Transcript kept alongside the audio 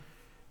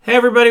Hey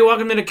everybody,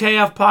 welcome to the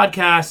KF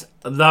Podcast,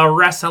 the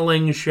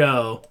wrestling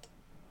show.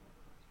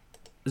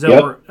 Is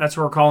that that's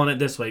what we're calling it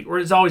this week. Or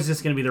it's always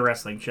just going to be the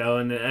wrestling show,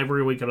 and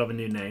every week it'll have a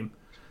new name.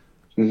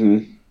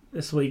 Mm-hmm.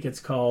 This week it's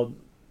called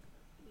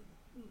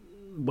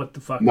What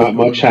the Fuck? Not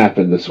much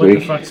happened this week. What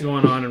the fuck's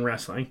going on in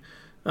wrestling?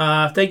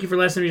 Thank you for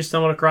listening. You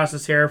stumbled across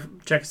us here.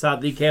 Check us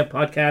out, the KF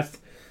Podcast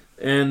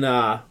and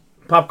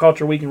Pop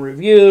Culture Week in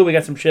Review. We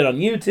got some shit on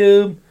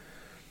YouTube.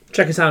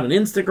 Check us out on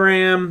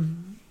Instagram.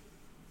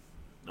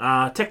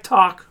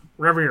 TikTok,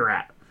 wherever you're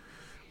at.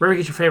 Wherever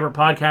you get your favorite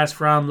podcast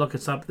from, look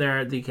us up there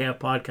at the KF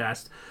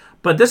Podcast.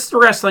 But this is the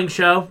wrestling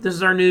show. This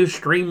is our new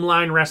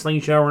streamlined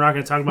wrestling show. We're not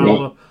going to talk about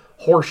all the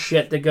horse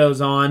shit that goes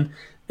on.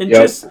 And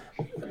just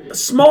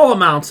small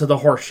amounts of the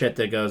horse shit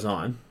that goes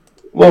on.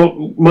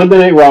 Well, Monday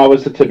Night Raw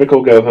was the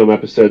typical go-home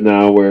episode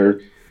now where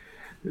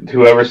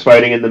whoever's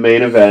fighting in the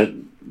main event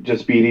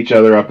just beat each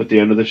other up at the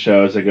end of the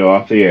show as they go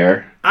off the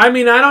air. I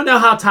mean, I don't know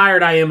how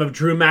tired I am of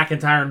Drew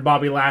McIntyre and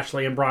Bobby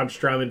Lashley and Braun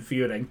Strowman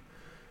feuding.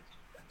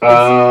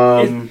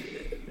 I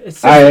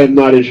am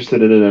not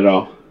interested in it at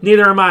all.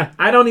 Neither am I.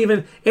 I don't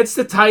even... It's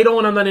the title,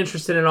 and I'm not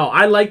interested at all.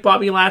 I like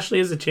Bobby Lashley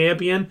as a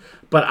champion,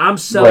 but I'm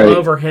so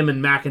over him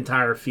and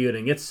McIntyre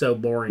feuding. It's so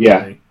boring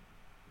to me.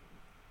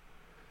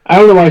 I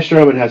don't know why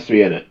Strowman has to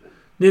be in it.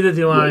 Neither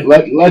do I.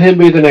 Let him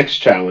be the next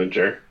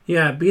challenger.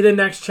 Yeah, be the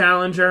next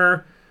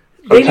challenger.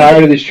 I'm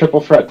tired of these triple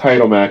threat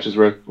title matches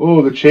where,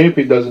 the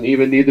champion doesn't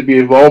even need to be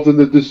involved in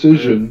the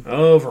decision.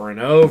 Over and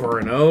over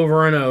and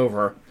over and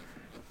over.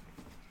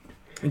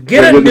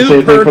 Get a new the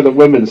same thing for the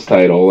women's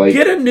title.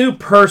 Get a new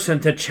person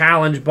to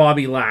challenge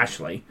Bobby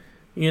Lashley.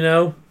 You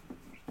know?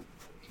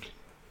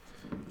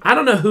 I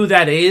don't know who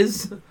that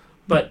is,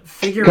 but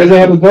figure it out. Because they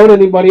haven't voted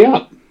anybody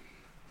up.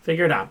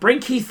 Figure it out. Bring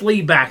Keith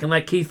Lee back and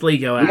let Keith Lee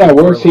go out. Yeah,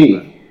 where's he?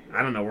 Bit.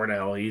 I don't know where the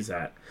hell he's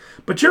at.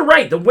 But you're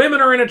right. The women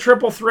are in a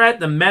triple threat.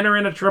 The men are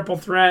in a triple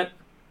threat.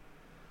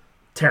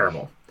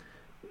 Terrible.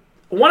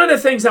 One of the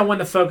things I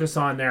want to focus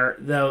on there,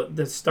 though,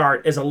 to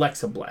start, is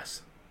Alexa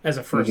Bliss as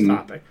a first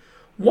topic.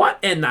 What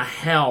in the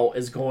hell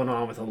is going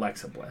on with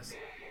Alexa Bliss?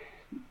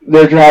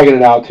 They're dragging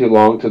it out too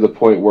long to the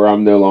point where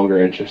I'm no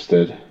longer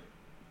interested.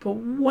 But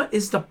what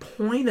is the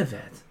point of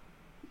it?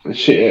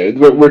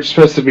 We're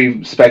supposed to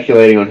be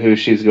speculating on who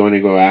she's going to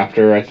go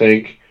after, I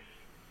think.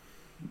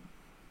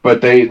 But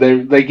they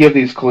give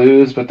these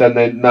clues, but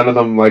then none of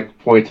them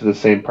point to the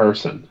same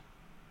person.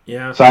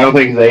 Yeah. So I don't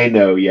think they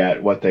know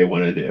yet what they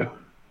want to do.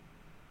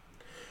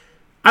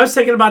 I was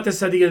thinking about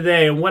this the other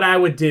day, and what I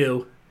would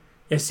do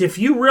is if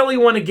you really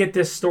want to get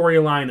this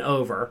storyline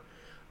over,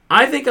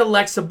 I think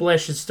Alexa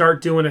Bliss should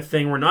start doing a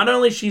thing where not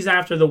only she's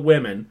after the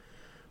women,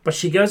 but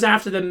she goes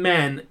after the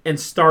men and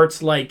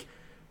starts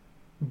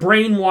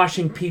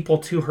brainwashing people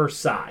to her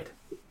side.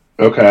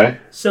 Okay.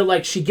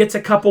 So, she gets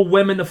a couple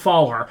women to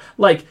follow her.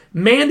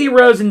 Mandy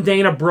Rose and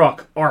Dana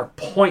Brooke are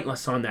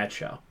pointless on that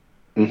show.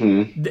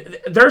 Mm-hmm.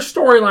 Their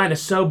storyline is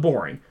so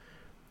boring.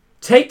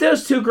 Take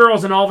those two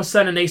girls and all of a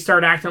sudden they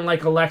start acting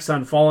like Alexa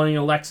and following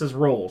Alexa's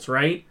rules,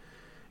 right?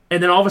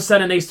 And then all of a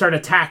sudden they start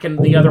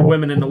attacking the other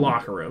women in the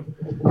locker room.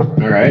 All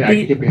right, I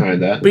can get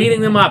behind that.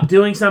 Beating them up,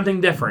 doing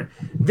something different.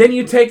 Then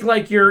you take,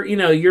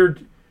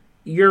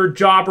 your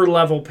jobber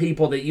level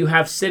people that you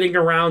have sitting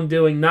around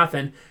doing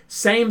nothing.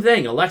 Same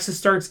thing. Alexa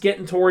starts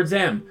getting towards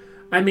them.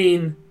 I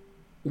mean,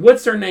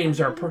 what's their names?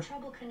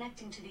 Trouble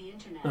connecting to the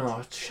internet.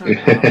 Oh, shut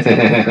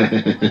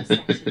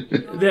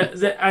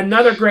up.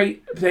 Another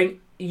great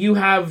thing, you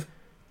have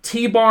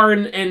T-Bar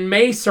and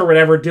Mace or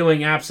whatever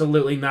doing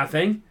absolutely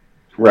nothing.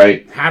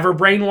 Right. Have her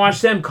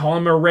brainwash them, call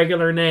them their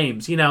regular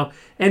names,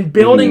 and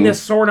building this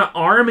sort of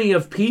army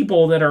of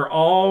people that are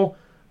all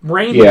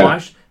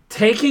brainwashed,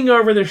 taking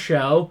over the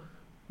show,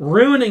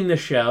 ruining the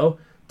show,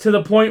 to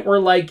the point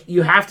where,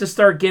 you have to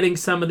start getting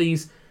some of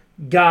these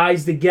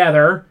guys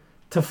together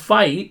to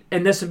fight,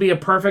 and this would be a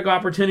perfect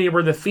opportunity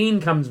where The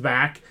Fiend comes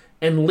back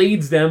and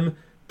leads them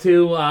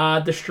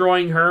to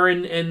destroying her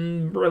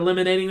and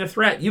eliminating the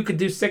threat. You could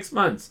do 6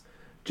 months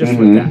just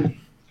with that.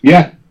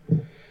 Yeah.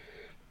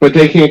 But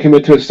they can't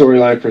commit to a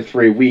storyline for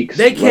 3 weeks.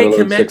 They can't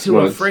commit to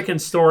months. a freaking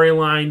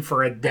storyline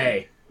for a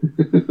day.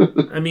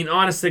 I mean,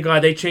 honest to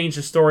God, they changed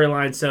the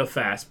storyline so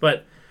fast.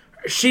 But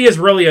she is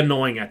really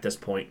annoying at this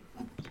point.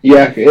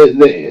 Yeah,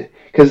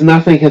 because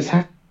nothing has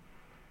happened.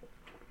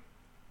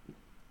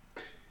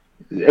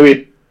 I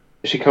mean,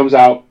 she comes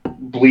out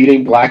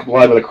bleeding black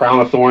blood with a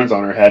crown of thorns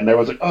on her head, and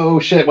everyone's like, oh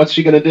shit, what's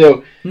she going to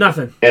do?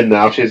 Nothing. And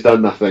now she's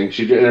done nothing.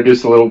 She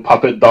introduced a little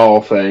puppet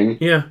doll thing.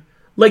 Yeah.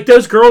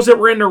 Those girls that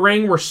were in the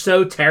ring were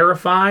so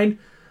terrified.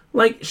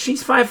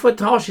 She's 5 foot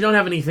tall. She don't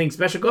have anything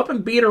special. Go up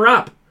and beat her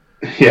up.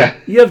 Yeah.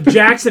 You have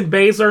Jackson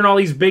Baszler and all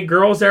these big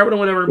girls there.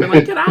 Everyone would have been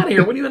like, get out of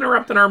here. What are you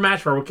interrupting our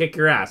match for? We'll kick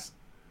your ass.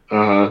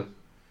 Uh-huh.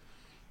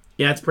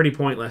 Yeah, it's pretty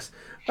pointless.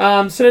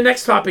 So the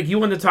next topic, you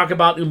want to talk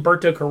about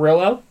Humberto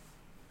Carrillo?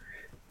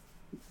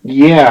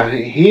 Yeah,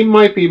 he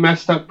might be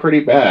messed up pretty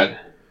bad.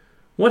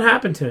 What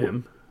happened to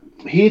him?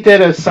 He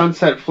did a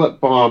sunset flip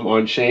bomb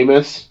on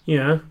Sheamus.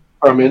 Yeah.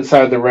 From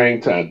inside the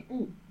ring to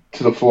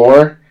the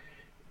floor.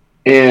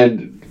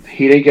 And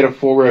he didn't get a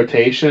full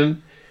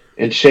rotation.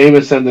 and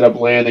Sheamus ended up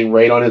landing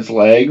right on his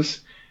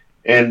legs.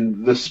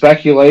 And the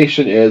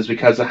speculation is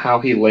because of how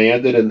he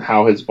landed and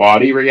how his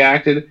body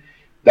reacted,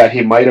 that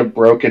he might have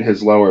broken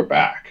his lower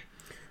back.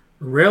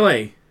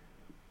 Really?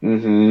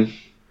 Mm-hmm.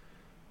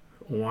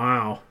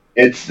 Wow.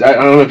 I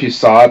don't know if you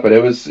saw it, but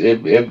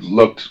it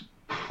looked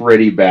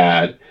pretty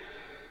bad.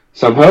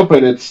 So I'm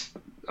hoping that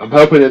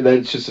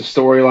it's just a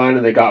storyline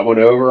and they got one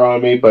over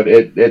on me, but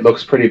it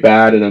looks pretty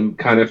bad, and I'm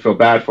kind of feel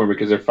bad for him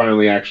because they're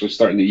finally actually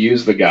starting to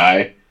use the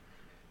guy.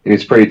 And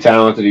he's pretty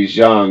talented. He's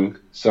young,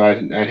 so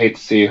I'd hate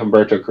to see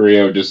Humberto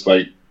Carrillo just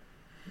like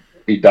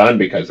be done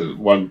because of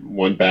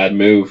one bad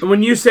move.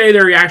 When you say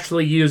they're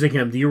actually using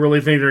him, do you really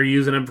think they're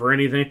using him for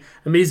anything?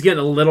 I mean, he's getting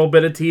a little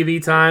bit of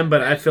TV time,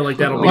 but I feel like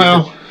that'll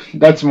be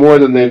that's more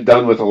than they've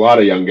done with a lot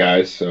of young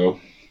guys. So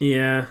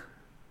yeah,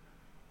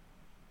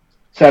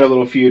 it's had a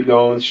little feud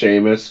going with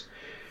Sheamus.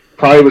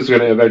 Probably was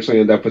going to eventually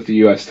end up with the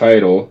U.S.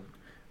 title,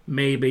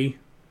 maybe,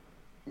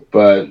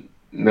 but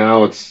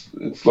now it's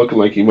looking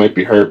like he might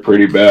be hurt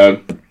pretty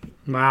bad.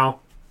 Wow.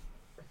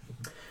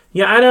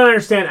 Yeah, I don't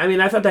understand. I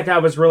mean, I thought that guy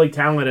was really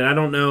talented. I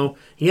don't know.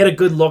 He had a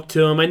good look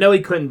to him. I know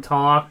he couldn't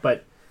talk,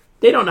 but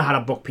they don't know how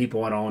to book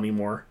people at all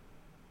anymore.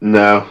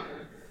 No.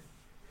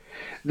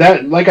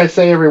 That, like I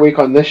say every week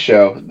on this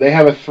show, they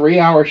have a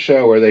 3-hour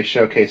show where they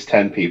showcase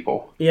 10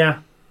 people. Yeah.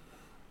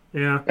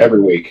 Yeah.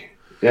 Every week.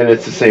 And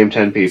it's the same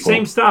 10 people.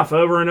 Same stuff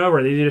over and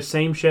over. They do the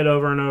same shit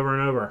over and over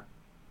and over.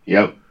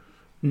 Yep.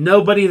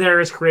 Nobody there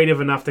is creative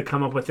enough to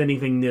come up with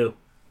anything new.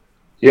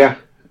 Yeah.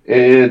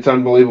 It's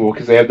unbelievable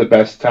because they have the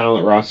best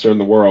talent roster in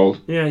the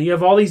world. Yeah, you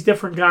have all these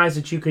different guys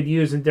that you could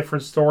use in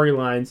different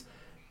storylines,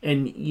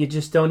 and you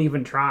just don't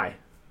even try.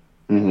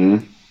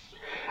 Mm-hmm.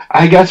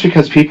 I guess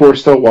because people are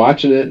still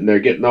watching it, and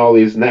they're getting all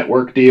these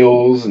network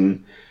deals,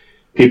 and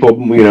people,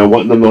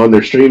 wanting them on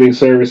their streaming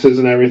services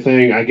and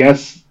everything. I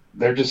guess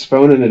they're just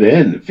phoning it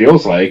in. It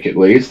feels like, at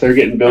least, they're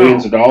getting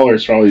billions of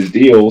dollars for all these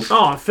deals.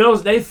 Oh,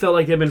 they feel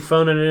like they've been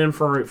phoning it in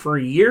for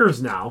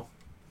years now.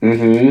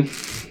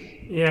 Mm-hmm.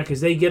 Yeah,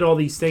 because they get all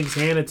these things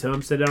handed to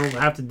them, so they don't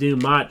have to do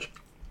much.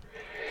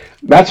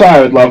 That's why I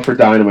would love for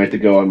Dynamite to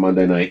go on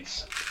Monday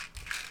nights.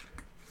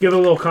 Give it a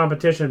little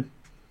competition.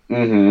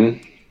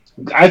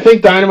 Mm-hmm. I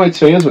think Dynamite's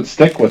fans would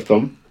stick with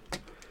them.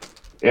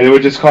 And it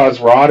would just cause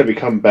Raw to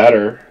become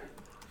better.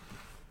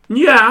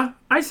 Yeah,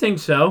 I think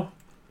so.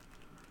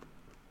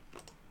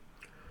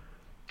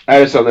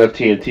 I just don't know if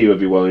TNT would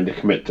be willing to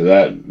commit to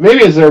that.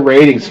 Maybe as their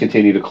ratings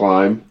continue to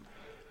climb,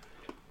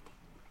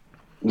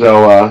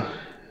 they'll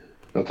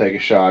take a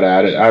shot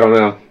at it. I don't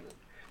know.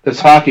 This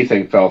hockey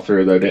thing fell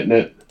through, though, didn't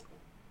it?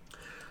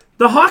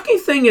 The hockey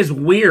thing is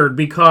weird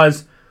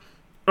because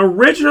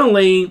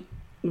originally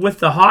with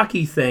the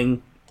hockey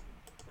thing,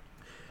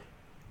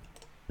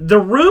 the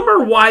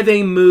rumor why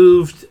they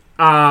moved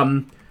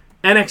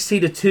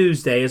NXT to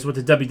Tuesday, is what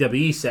the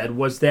WWE said,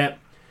 was that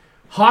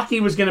hockey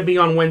was going to be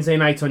on Wednesday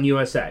nights on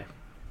USA.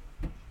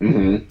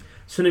 Mm-hmm.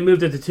 So they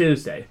moved it to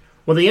Tuesday.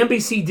 Well, the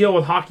NBC deal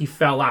with hockey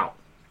fell out.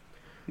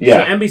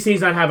 Yeah. So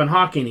NBC's not having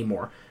hockey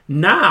anymore.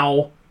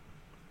 Now,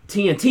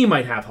 TNT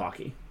might have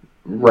hockey.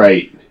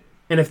 Right.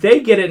 And if they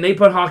get it and they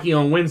put hockey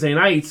on Wednesday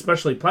nights,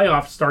 especially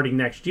playoffs starting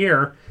next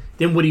year,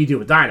 then what do you do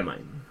with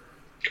Dynamite?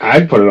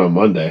 I'd put it on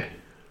Monday.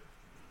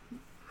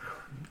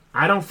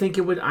 I don't think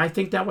it would. I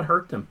think that would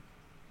hurt them.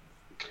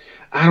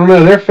 I don't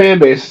know. Their fan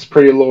base is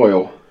pretty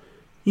loyal.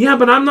 Yeah,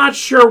 but I'm not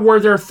sure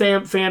where their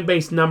fan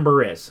base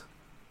number is.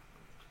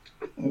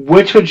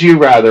 Which would you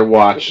rather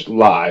watch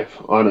live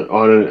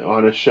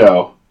on a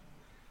show?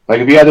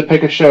 Like, if you had to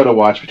pick a show to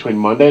watch between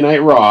Monday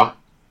Night Raw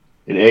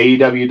and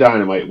AEW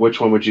Dynamite, which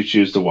one would you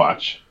choose to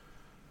watch?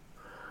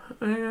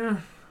 I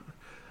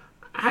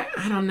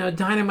don't know.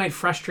 Dynamite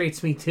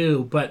frustrates me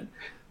too, but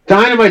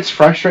Dynamite's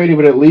frustrating,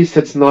 but at least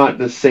it's not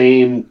the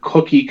same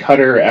cookie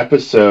cutter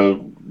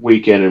episode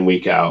week in and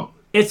week out.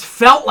 It's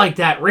felt like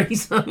that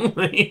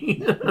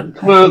recently.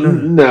 Well,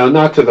 no,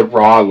 not to the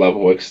Raw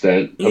level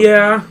extent.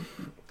 Yeah,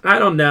 I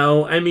don't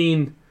know. I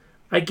mean,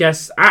 I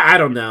guess I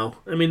don't know.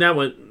 I mean, that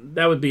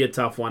would be a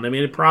tough one. I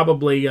mean, it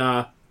probably.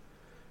 I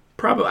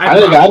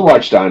think I'd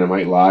watch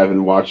Dynamite live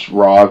and watch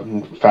Raw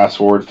and fast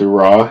forward through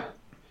Raw.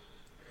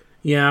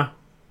 Yeah.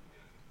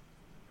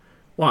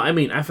 Well, I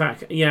mean,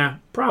 yeah,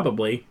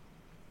 probably.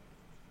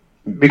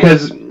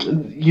 Because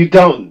you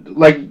don't,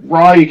 like,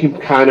 Raw, you can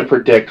kind of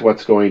predict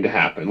what's going to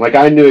happen. Like,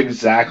 I knew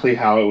exactly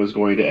how it was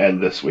going to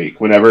end this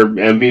week. Whenever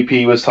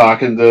MVP was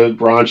talking to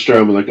Braun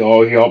Strowman, like,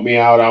 oh, he helped me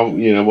out,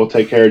 we'll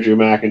take care of Drew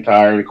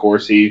McIntyre. And, of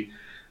course, he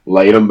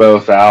laid them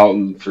both out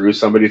and threw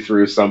somebody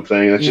through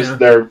something. That's just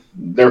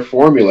their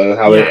formula,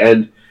 how they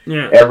end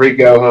every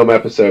go-home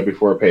episode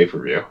before a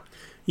pay-per-view.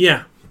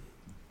 Yeah.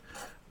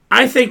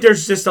 I think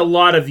there's just a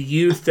lot of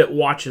youth that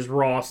watches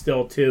Raw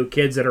still, too.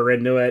 Kids that are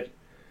into it.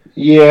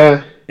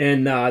 Yeah.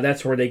 And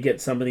that's where they get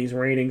some of these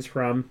ratings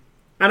from.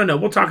 I don't know.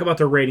 We'll talk about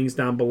the ratings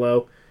down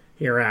below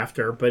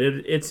hereafter, but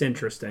it's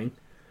interesting.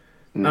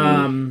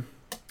 Mm-hmm.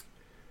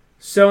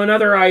 So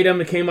another item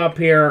that came up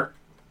here,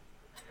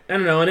 I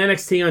don't know, on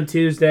NXT on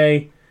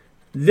Tuesday,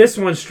 This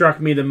one struck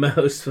me the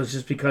most, was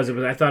just because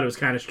I thought it was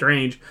kind of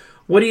strange.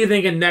 What do you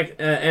think of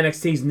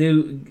NXT's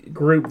new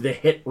group, the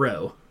Hit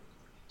Row?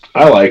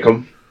 I like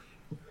them.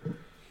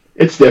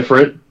 It's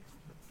different.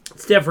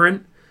 It's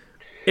different.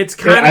 It's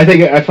kind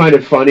of. I find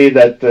it funny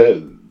that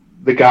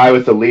the guy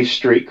with the least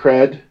street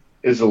cred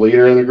is the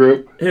leader of the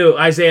group. Who?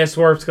 Isaiah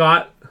Swerve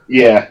Scott?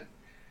 Yeah.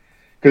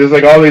 Because it's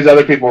like all these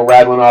other people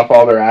rattling off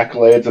all their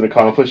accolades and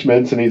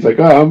accomplishments, and he's like,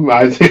 "Oh, I'm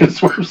Isaiah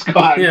Swerve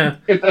Scott." Yeah,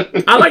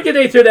 I like that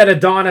they threw that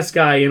Adonis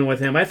guy in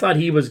with him. I thought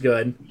he was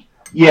good.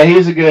 Yeah,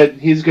 he's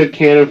good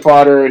cannon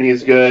fodder, and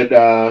he's good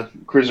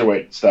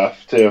cruiserweight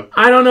stuff too.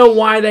 I don't know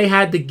why they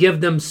had to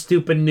give them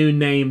stupid new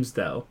names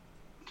though.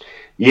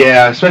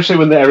 Yeah, especially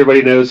when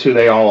everybody knows who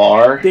they all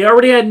are. They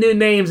already had new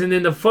names, and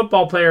then the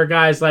football player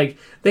guys, like,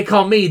 they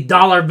call me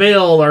Dollar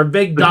Bill or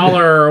Big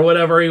Dollar or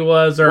whatever he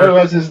was. Or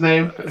what was his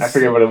name? I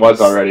forget what it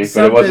was already,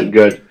 but it wasn't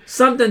good.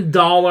 Something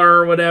Dollar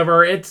or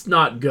whatever. It's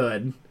not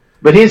good.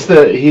 But he's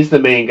the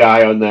main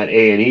guy on that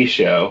A&E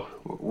show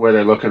where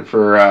they're looking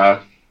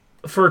for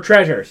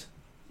treasures.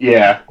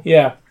 Yeah.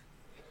 Yeah.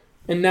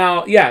 And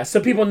now,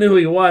 so people knew who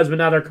he was, but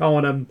now they're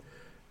calling him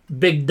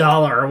Big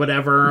Dollar or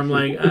whatever. I'm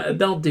like,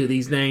 don't do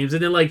these names.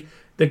 And then, like,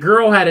 the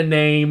girl had a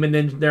name, and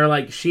then they're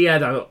like, she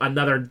had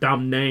another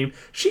dumb name.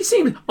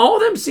 All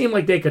of them seemed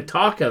like they could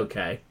talk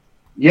okay.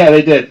 Yeah,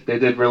 they did. They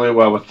did really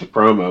well with the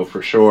promo,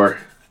 for sure.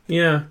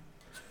 Yeah.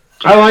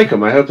 I like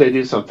them. I hope they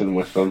do something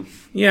with them.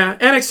 Yeah,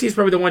 NXT is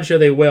probably the one show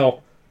they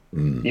will.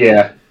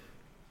 Yeah.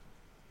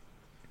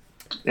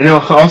 And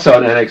also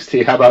on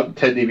NXT, how about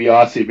Ted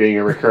DiBiase being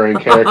a recurring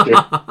character?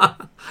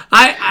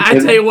 I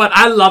tell you what,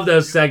 I love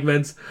those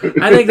segments.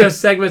 I think those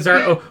segments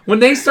are... When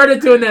they started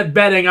doing that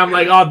betting, I'm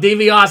like, oh,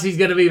 DiBiase's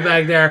going to be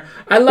back there.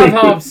 I love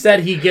how upset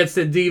he gets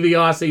that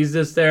DiBiase's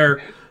just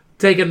there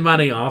taking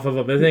money off of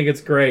him. I think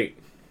it's great.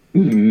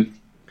 Mm-hmm.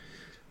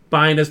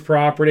 Buying his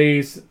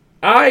properties.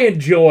 I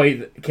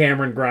enjoy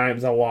Cameron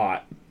Grimes a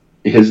lot.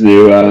 His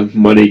new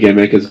money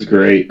gimmick is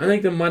great. I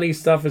think the money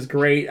stuff is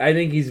great. I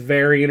think he's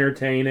very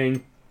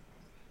entertaining.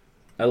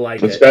 I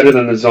like it. It's better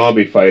than the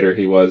zombie fighter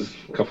he was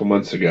a couple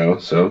months ago.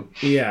 So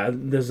yeah,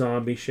 the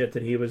zombie shit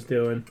that he was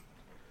doing.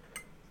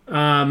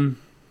 NXT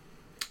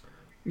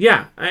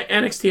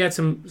had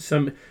some.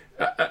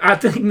 I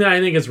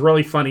think it's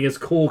really funny is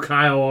Cool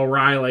Kyle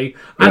O'Reilly.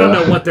 I don't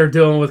know what they're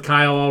doing with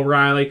Kyle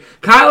O'Reilly.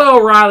 Kyle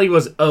O'Reilly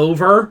was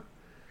over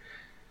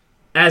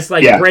as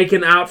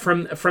breaking out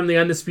from the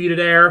Undisputed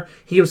Era.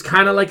 He was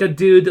kind of like a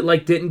dude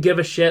that didn't give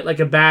a shit, like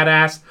a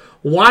badass.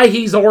 Why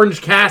he's Orange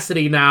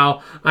Cassidy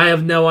now, I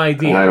have no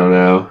idea. I don't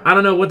know. I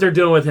don't know what they're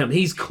doing with him.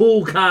 He's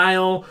Cool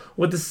Kyle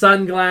with the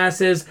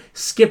sunglasses,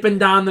 skipping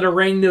down to the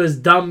ring to his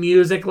dumb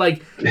music.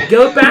 Like,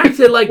 go back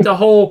to the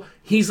whole.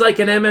 He's like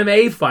an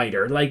MMA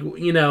fighter,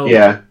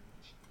 Yeah.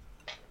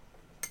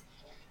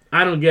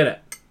 I don't get it.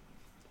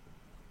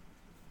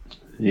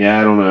 Yeah,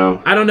 I don't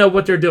know. I don't know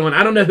what they're doing.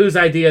 I don't know whose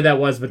idea that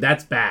was, but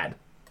that's bad.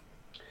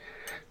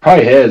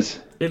 Probably his.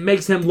 It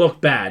makes him look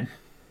bad.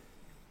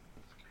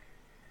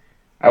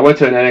 I went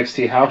to an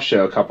NXT house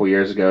show a couple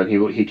years ago,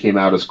 and he came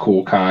out as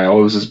Cool Kyle.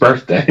 It was his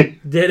birthday.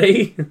 Did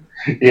he?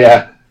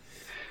 Yeah.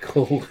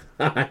 Cool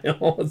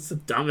Kyle. It's the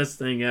dumbest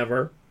thing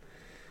ever.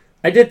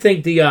 I did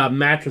think the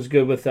match was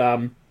good with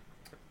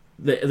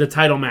the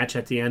title match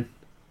at the end.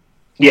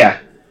 Yeah.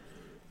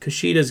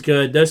 Kushida's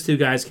good. Those two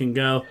guys can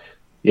go.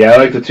 Yeah, I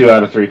like the 2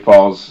 out of 3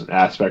 falls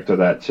aspect of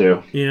that,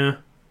 too. Yeah.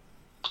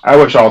 I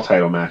wish all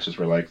title matches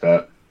were like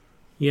that.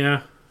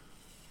 Yeah.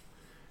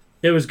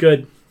 It was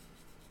good.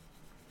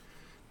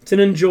 It's an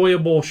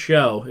enjoyable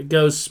show. It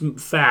goes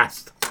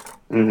fast.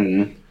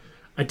 Mm-hmm.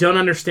 I don't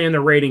understand the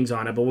ratings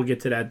on it, but we'll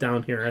get to that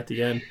down here at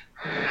the end.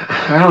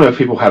 I don't know if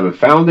people haven't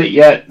found it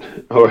yet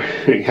or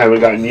haven't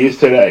gotten used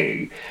to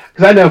it.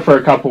 Because I know for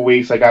a couple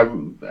weeks,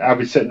 I'll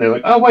be sitting there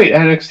like, oh, wait,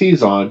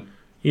 NXT's on.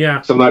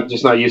 Yeah. So I'm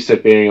not used to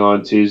it being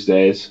on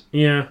Tuesdays.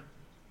 Yeah.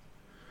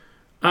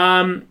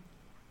 One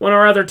of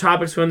our other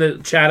topics we'll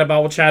chat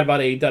about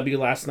AEW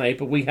last night,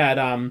 but we had,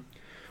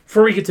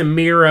 before we get to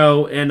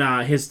Miro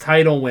and his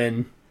title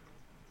win,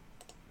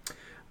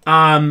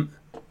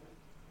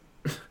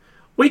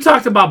 we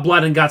talked about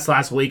Blood and Guts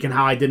last week and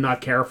how I did not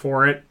care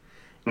for it.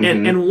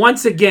 Mm-hmm. And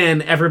once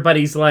again,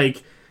 everybody's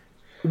like,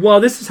 well,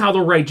 this is how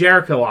they'll write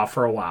Jericho off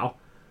for a while.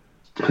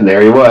 And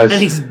there he was.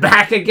 And he's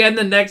back again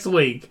the next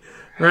week,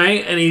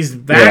 right? And he's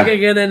back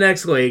again the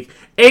next week.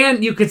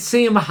 And you could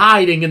see him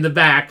hiding in the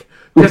back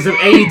because of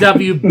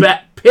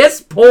AEW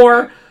piss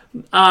poor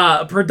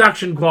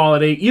production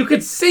quality. You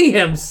could see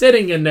him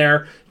sitting in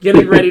there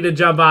getting ready to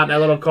jump out in that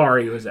little car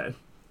he was in.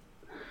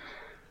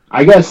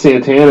 I guess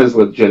Santana's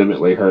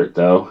legitimately hurt,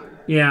 though.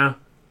 Yeah.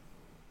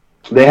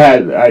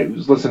 I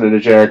was listening to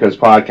Jericho's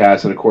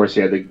podcast, and of course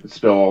he had to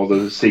spill all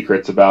the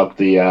secrets about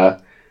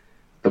the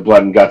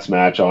Blood and Guts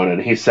match on it.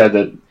 And he said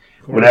that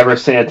whenever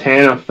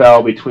Santana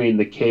fell between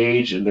the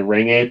cage and the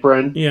ring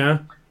apron,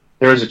 there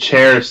was a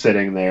chair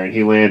sitting there, and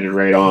he landed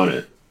right on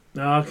it.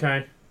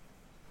 Okay.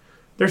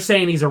 They're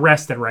saying he's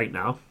arrested right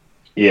now.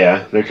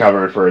 Yeah, they're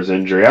covering for his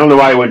injury. I don't know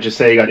why he wouldn't just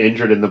say he got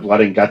injured in the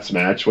Blood and Guts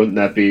match. Wouldn't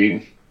that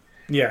be...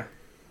 Yeah.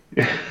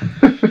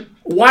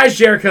 Why is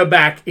Jericho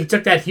back? He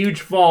took that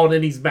huge fall and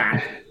then he's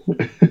back.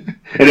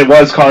 And it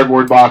was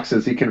cardboard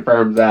boxes. He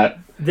confirmed that.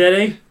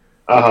 Did he?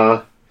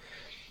 Uh-huh.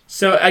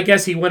 So I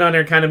guess he went on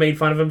there and kind of made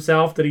fun of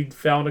himself that he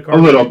fell in a car.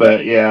 A little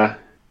bit, yeah.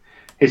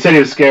 He said he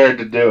was scared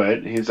to do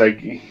it. He's like,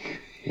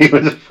 he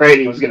was afraid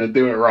he was going to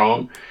do it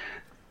wrong.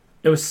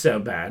 It was so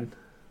bad.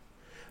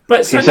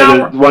 But so he said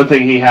that one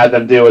thing he had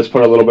them do was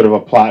put a little bit of a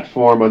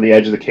platform on the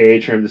edge of the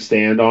cage for him to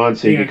stand on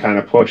so he could kind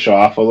of push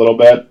off a little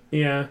bit.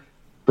 Yeah.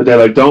 But they're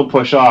like, don't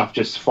push off,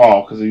 just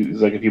fall. Because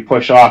he's like, if you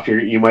push off,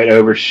 you might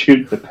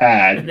overshoot the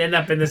pad. And end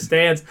up in the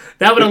stands.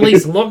 That would at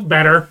least look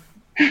better.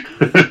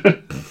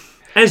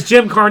 As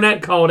Jim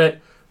Cornette called it,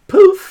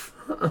 poof.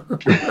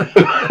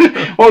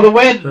 Well,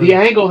 the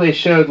angle they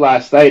showed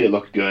last night, it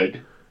looked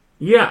good.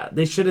 Yeah,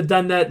 they should have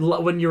done that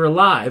when you were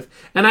live.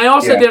 And I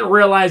also didn't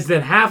realize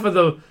that half of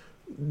the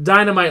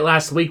Dynamite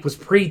last week was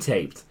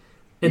pre-taped.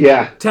 And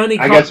Tony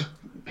I guess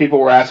people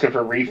were asking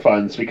for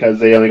refunds because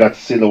they only got to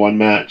see the one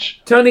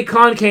match. Tony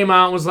Khan came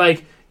out and was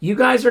like, you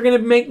guys are going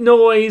to make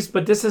noise,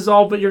 but this is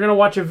all, but you're going to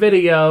watch a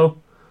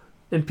video.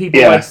 And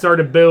people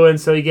started booing,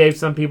 so he gave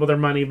some people their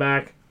money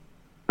back.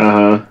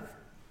 Uh-huh.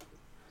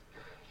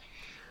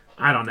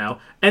 I don't know.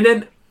 And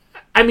then,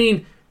 I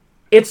mean,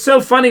 it's so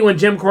funny when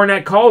Jim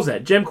Cornette calls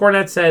it. Jim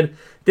Cornette said,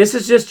 this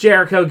is just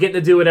Jericho getting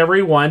to do whatever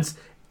he wants.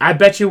 I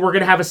bet you we're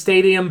going to have a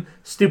stadium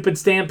stupid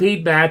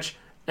stampede match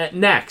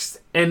next.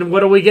 And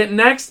what are we getting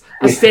next?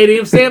 A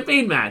stadium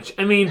stampede match.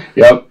 I mean,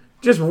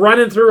 just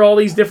running through all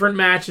these different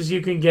matches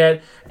you can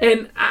get.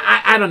 And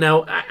I don't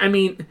know. I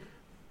mean,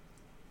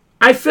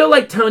 I feel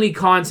like Tony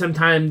Khan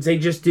sometimes, they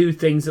just do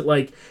things that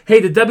like, hey,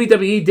 the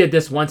WWE did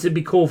this once. It'd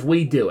be cool if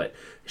we do it.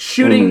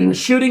 Shooting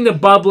the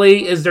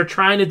bubbly as they're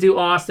trying to do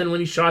Austin when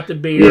he shot the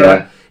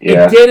beer.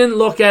 It didn't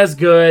look as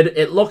good.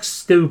 It looked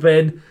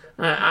stupid.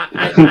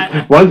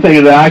 One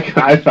thing that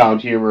I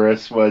found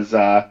humorous was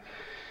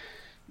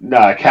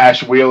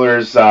Cash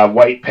Wheeler's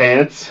white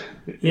pants.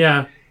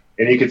 Yeah.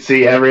 And you could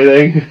see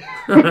everything.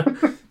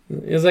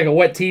 It was like a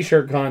wet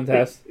t-shirt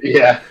contest.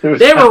 Yeah.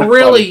 They were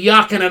really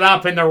yucking it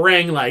up in the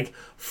ring, like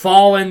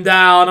falling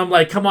down. I'm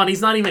like, come on,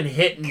 he's not even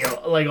hitting you.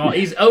 Like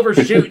he's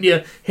overshooting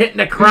you, hitting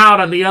the crowd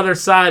on the other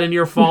side, and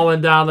you're falling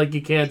down like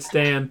you can't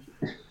stand.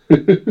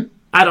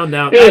 I don't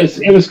know.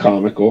 It was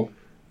comical.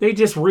 They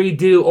just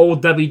redo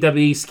old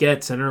WWE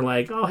skits and are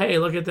like, oh, hey,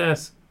 look at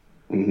this.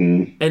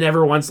 Mm-hmm. And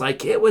everyone's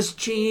like, it was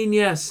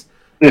genius.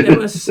 It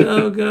was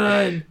so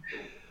good.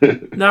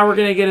 Now we're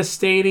gonna get a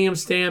stadium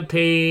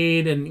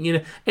stampede, and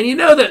you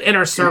know that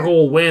Inner Circle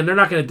will win. They're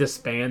not gonna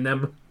disband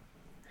them.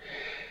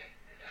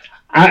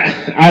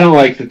 I don't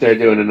like that they're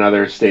doing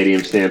another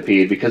stadium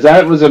stampede because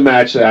that was a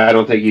match that I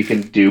don't think you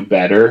can do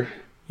better.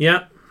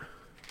 Yeah.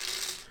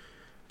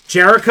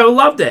 Jericho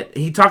loved it.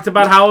 He talked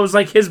about how it was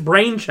like his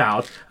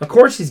brainchild. Of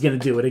course he's gonna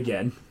do it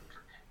again.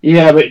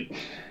 Yeah, but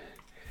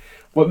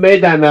what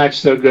made that match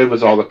so good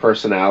was all the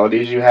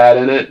personalities you had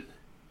in it.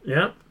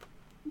 Yeah.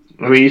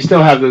 I mean, you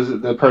still have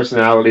the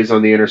personalities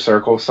on the Inner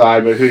Circle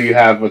side, but who do you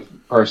have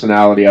with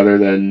personality other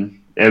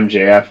than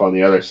MJF on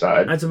the other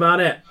side? That's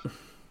about it.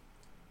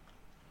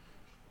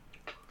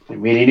 I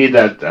mean, you need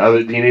that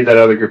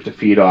other group to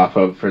feed off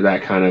of for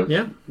that kind of.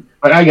 Yeah.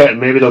 But I get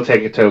maybe they'll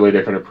take a totally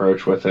different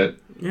approach with it.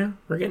 Yeah,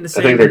 we're getting the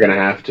same. I think they're going to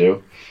have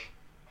to.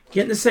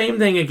 Getting the same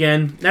thing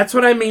again. That's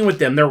what I mean with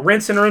them. They're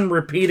rinsing and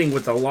repeating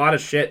with a lot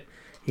of shit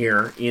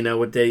here. You know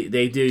what they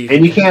do.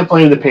 And you can't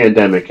blame the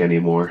pandemic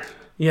anymore.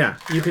 Yeah,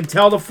 you can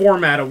tell the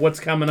format of what's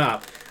coming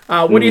up.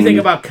 What do you think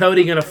about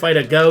Cody going to fight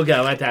a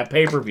Go-Go at that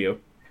pay-per-view?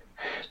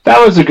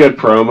 That was a good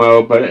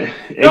promo, but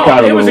it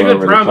got a little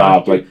over the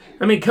top. Like,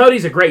 I mean,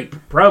 Cody's a great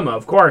promo,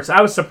 of course.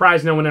 I was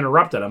surprised no one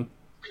interrupted him.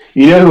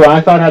 You know who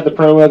I thought had the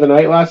promo of the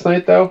night last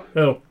night, though?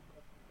 Who?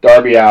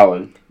 Darby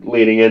Allin,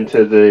 leading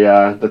into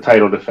the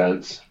title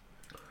defense.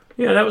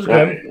 Yeah, that was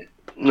good.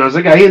 I was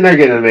like, he and they're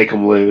going to make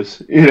him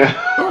lose. You know?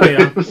 Oh,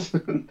 yeah.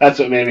 That's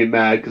what made me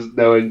mad, because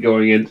knowing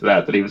going into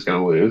that he was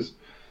going to lose.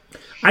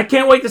 I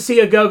can't wait to see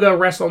a Go-Go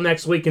wrestle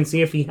next week and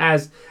see if he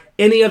has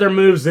any other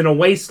moves than a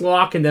waist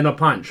lock and then a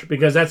punch,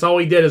 because that's all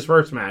he did his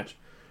first match.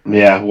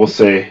 Yeah, we'll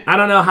see. I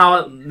don't know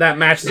how that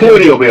match is.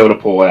 Cody will be able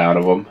to pull it out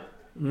of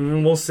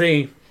him. We'll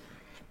see.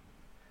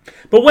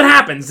 But what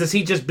happens? Does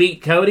he just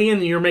beat Cody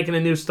and you're making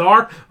a new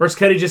star? Or is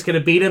Cody just going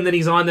to beat him, then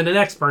he's on to the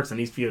next person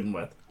he's feuding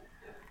with?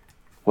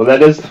 Well,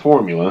 that is the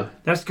formula.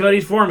 That's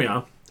Cody's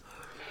formula.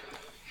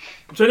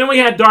 So then we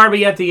had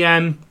Darby at the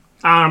end.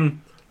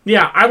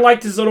 Yeah, I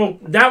liked his little...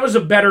 That was a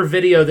better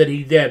video that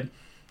he did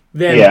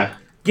than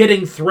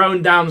getting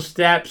thrown down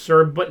steps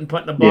or put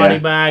in a body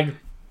bag.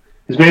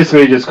 He's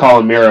basically just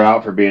calling Miro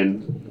out for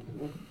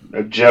being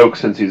a joke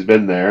since he's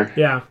been there.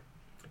 Yeah.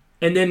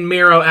 And then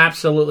Miro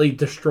absolutely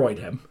destroyed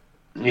him.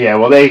 Yeah,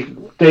 well,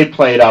 they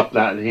played up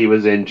that he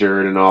was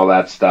injured and all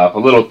that stuff. A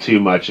little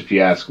too much, if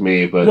you ask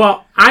me. But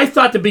well, I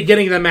thought the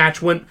beginning of the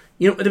match when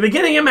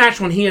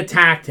he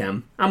attacked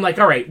him, I'm like,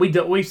 all right,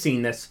 we've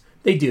seen this.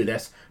 They do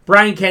this.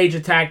 Brian Cage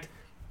attacked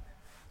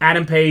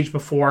Adam Page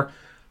before,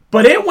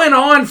 but it went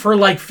on for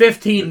like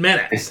 15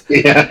 minutes.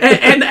 Yeah,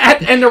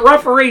 and the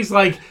referee's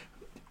like,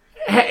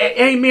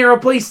 hey, Miro,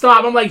 please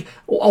stop. I'm like,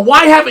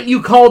 why haven't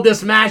you called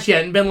this match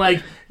yet and been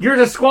like, you're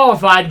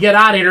disqualified, get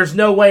out of here. There's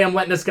no way I'm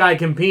letting this guy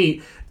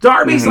compete.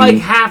 Darby's like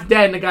half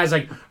dead, and the guy's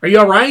like, are you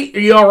all right? Are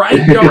you all right?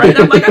 Are you all right?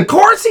 I'm like, of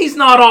course he's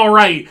not all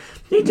right.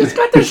 He just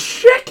got the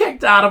shit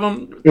kicked out of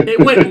him. It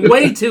went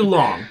way too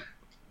long.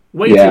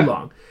 Way too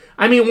long.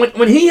 I mean,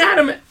 when he had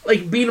him,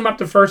 like, beat him up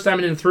the first time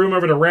and then threw him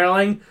over the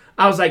railing,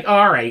 I was like,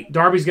 all right,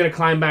 Darby's going to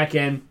climb back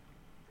in.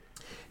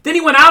 Then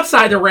he went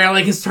outside the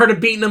railing and started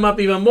beating him up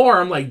even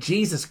more. I'm like,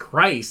 Jesus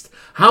Christ.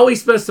 How are we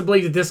supposed to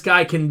believe that this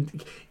guy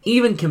can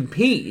even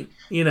compete,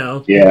 you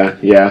know? Yeah.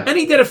 And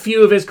he did a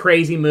few of his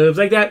crazy moves,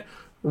 like that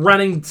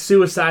running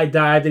suicide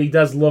dive that he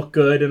does look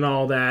good and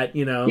all that,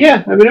 you know?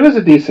 Yeah, I mean, it was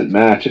a decent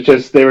match. It's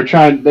just they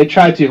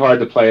tried too hard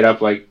to play it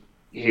up like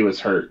he was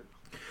hurt.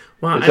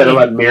 Well, instead of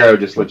letting Miro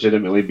just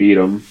legitimately beat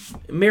him.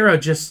 Miro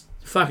just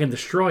fucking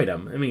destroyed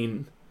him. I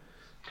mean,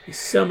 he's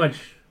so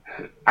much...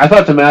 I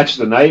thought the match of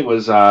the night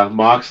was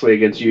Moxley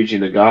against Yuji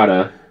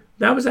Nagata.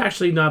 That was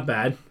actually not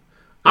bad.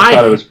 I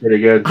thought it was pretty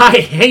good. I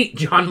hate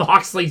John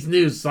Moxley's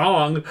new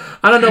song.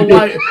 I don't know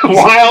why.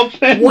 Wild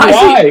Thing?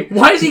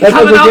 Why is he that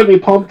coming out? That doesn't get me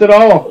pumped at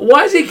all.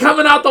 Why is he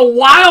coming out the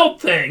Wild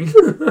Thing?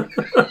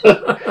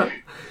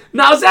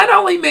 Now, is that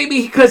only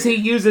maybe because he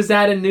uses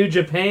that in New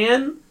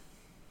Japan?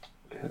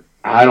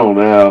 I don't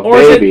know. Or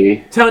maybe.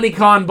 Is it Tony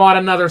Khan bought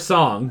another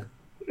song?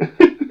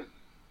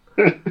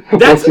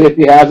 We'll see if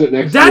he has it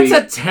next week. That's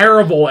a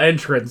terrible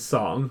entrance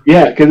song.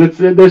 Yeah, because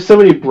there's so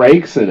many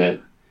breaks in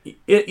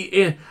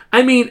it.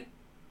 I mean,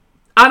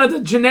 out of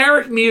the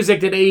generic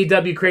music that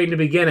AEW created in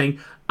the beginning,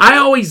 I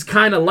always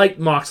kind of liked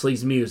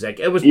Moxley's music.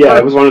 It was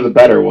it was one of the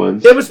better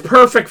ones. It was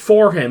perfect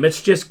for him.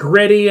 It's just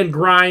gritty and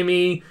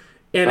grimy,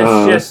 and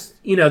it's just,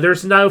 you know,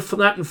 there's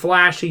nothing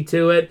flashy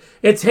to it.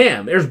 It's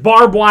him. There's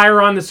barbed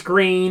wire on the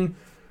screen.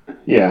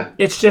 Yeah.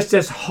 It's just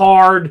this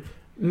hard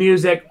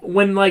music.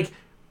 When, like,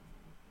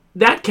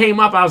 that came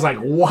up, I was like,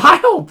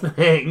 Wild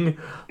Thing.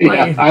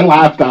 Like, yeah, I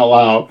laughed out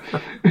loud.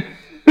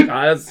 God,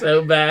 that's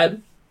so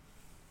bad.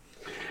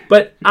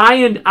 But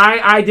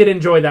I did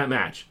enjoy that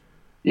match.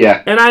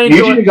 Yeah. And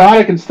Yuji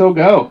Nagata can still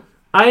go.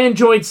 I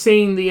enjoyed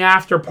seeing the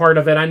after part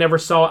of it. I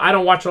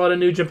don't watch a lot of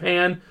New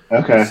Japan.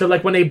 Okay. So,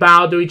 like, when they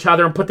bowed to each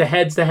other and put the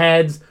heads to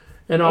heads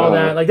and all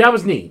that. Like, that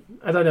was neat.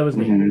 I thought that was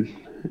neat.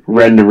 Mm-hmm.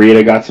 Ren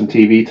Narita got some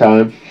TV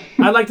time.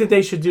 I like that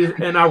they should do...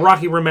 And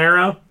Rocky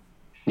Romero.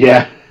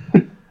 Yeah.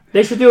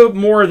 They should do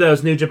more of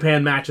those New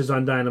Japan matches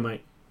on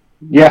Dynamite.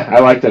 Yeah, I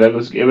liked it. It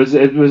was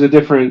a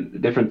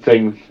different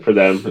thing for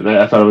them, and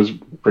I thought it was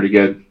pretty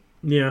good.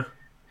 Yeah.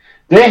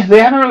 They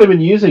haven't really been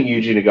using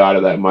Yuji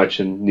Nagata that much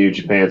in New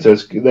Japan, so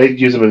they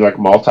use him in like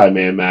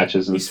multi-man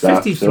matches and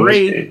stuff. He's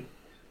 53. So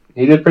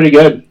he did pretty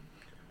good.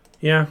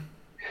 Yeah.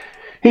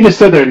 He just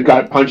stood there and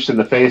got punched in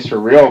the face for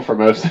real for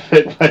most of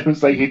it, but it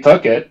was like he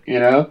took it, you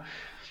know?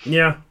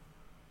 Yeah.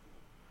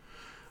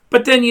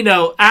 But then, you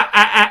know,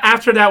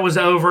 after that was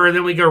over, and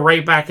then we go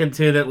right back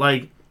into that,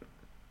 like,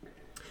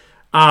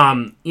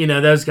 you know,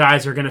 those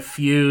guys are going to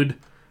feud.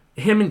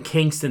 Him and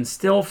Kingston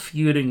still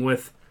feuding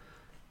with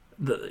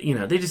you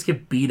know, they just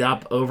get beat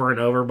up over and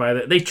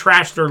over they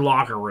trash their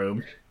locker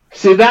room.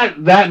 See, that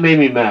made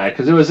me mad,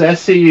 because it was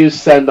SCU's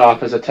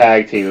send-off as a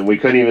tag team, and we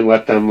couldn't even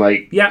let them,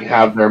 like,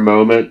 have their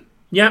moment.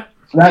 Yep.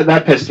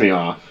 That pissed me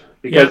off.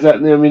 Because,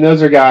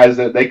 those are guys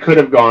that they could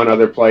have gone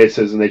other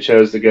places, and they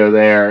chose to go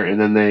there, and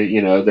then they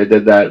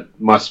did that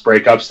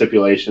must-break-up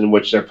stipulation,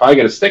 which they're probably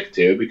going to stick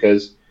to,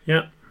 because...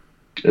 Yep.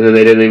 And then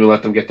they didn't even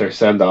let them get their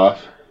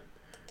send-off.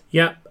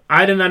 Yep.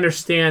 I didn't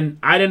understand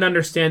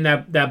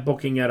that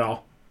booking at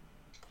all.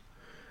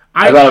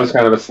 I thought it was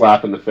kind of a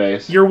slap in the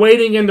face. You're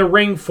waiting in the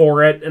ring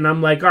for it, and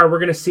I'm like, all right, we're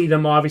going to see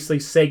them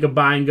obviously say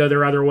goodbye and go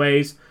their other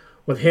ways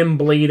with him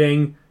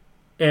bleeding,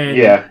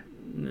 and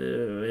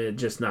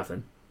just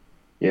nothing.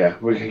 Yeah,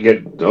 we could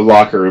get a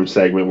locker room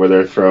segment where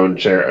they're throwing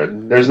chair.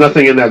 There's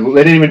nothing in that.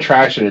 They didn't even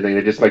trash anything.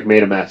 They just like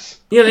made a mess.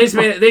 Yeah,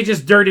 they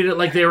just dirtied it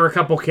like they were a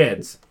couple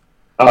kids.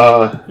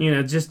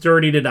 Just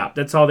dirtied it up.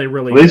 That's all they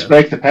really. At least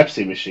break the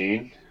Pepsi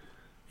machine.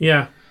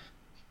 Yeah.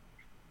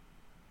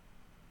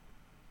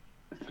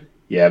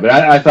 Yeah, but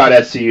I thought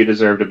SCU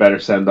deserved a better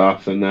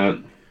send-off than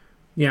that.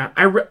 Yeah,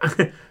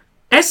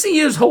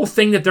 SCU's whole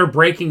thing that they're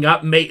breaking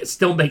up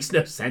still makes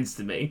no sense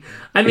to me.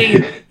 I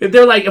mean,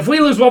 they're like, if we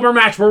lose one more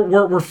match,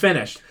 we're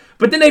finished.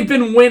 But then they've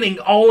been winning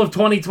all of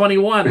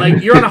 2021.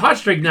 Like, you're on a hot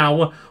streak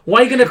now. Why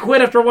are you going to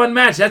quit after one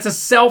match? That's a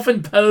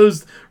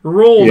self-imposed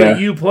rule that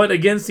you put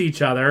against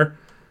each other.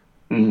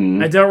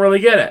 Mm-hmm. I don't really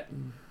get it.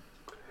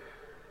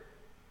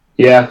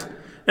 Yeah.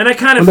 And I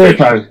kind of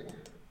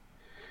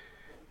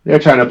they're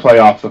trying to play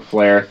off the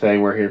Flair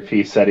thing, where if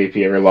he said if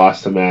he ever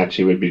lost a match,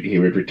 he would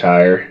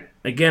retire.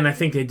 Again, I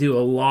think they do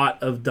a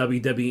lot of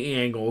WWE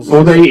angles.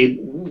 Well,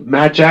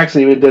 Matt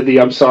Jackson even did the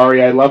 "I'm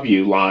sorry, I love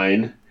you"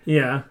 line.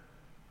 Yeah.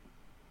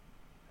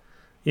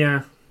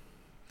 Yeah.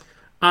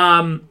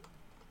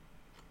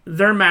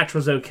 Their match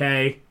was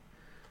okay.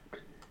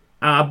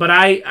 But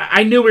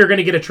I knew we were going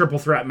to get a triple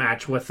threat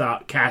match with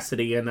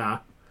Cassidy and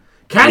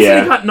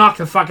Cassidy got knocked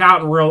the fuck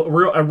out in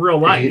real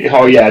life.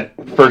 Oh, yeah,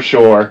 for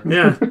sure.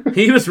 Yeah,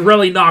 he was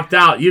really knocked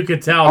out. You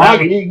could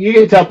tell. You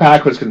could tell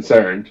Pac was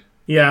concerned.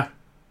 Yeah.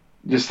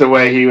 Just the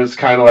way he was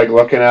kind of like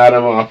looking at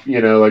him off,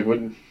 like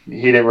when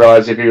he didn't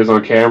realize if he was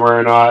on camera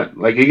or not.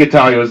 Like, you could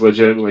tell he was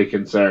legitimately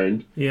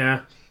concerned.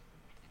 Yeah.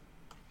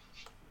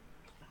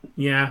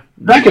 Yeah.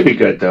 That could be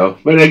good, though.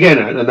 But again,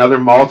 another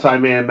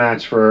multi-man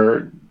match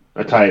for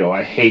a title.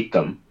 I hate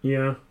them.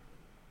 Yeah.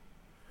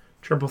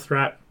 Triple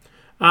threat.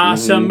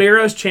 So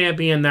Miro's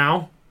champion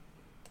now.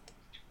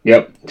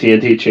 Yep,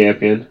 TNT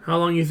champion. How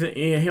long you think?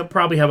 Yeah, he'll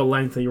probably have a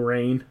lengthy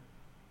reign.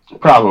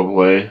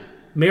 Probably.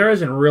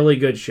 Miro's in really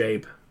good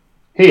shape.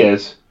 He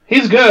is.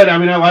 He's good. I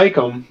mean, I like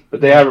him,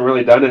 but they haven't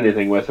really done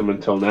anything with him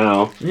until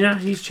now. Yeah,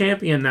 he's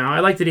champion now. I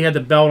like that he had the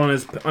belt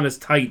on his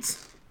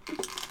tights.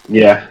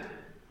 Yeah.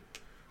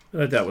 I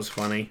thought that was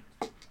funny.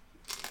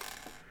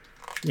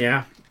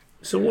 Yeah.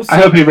 So we'll see.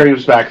 I hope he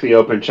brings back the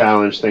open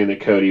challenge thing that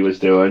Cody was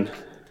doing.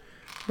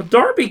 Well,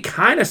 Darby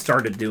kind of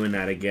started doing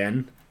that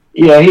again.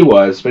 Yeah, he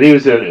was, but he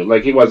was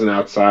he wasn't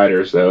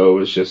outsiders though. It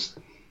was just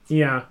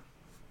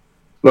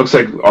looks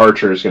like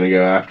Archer's going to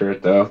go after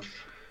it though.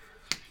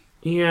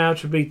 Yeah, it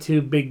should be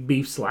two big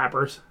beef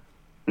slappers.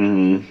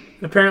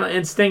 Mm-hmm. Apparently,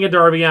 and Sting and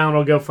Darby Allin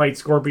will go fight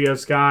Scorpio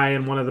Sky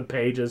in one of the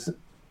pages.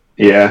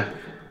 Yeah.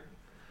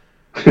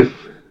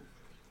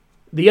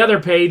 The other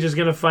page is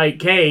going to fight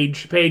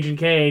Page and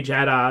Cage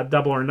at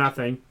Double or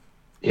Nothing.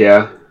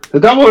 Yeah. The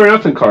Double or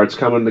Nothing card's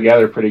coming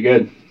together pretty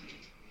good.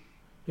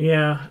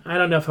 Yeah, I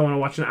don't know if I want to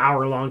watch an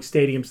hour-long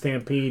Stadium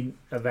Stampede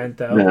event,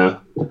 though.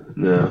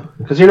 No.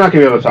 Because you're not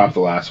going to be able to top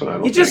the last one, I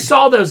don't think. You just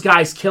saw those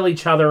guys kill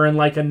each other in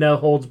like a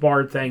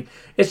no-holds-barred thing.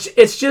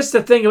 It's just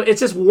a thing. It's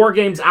just war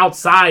games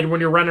outside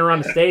when you're running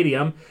around a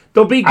stadium.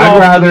 There'll be golf. I'd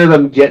rather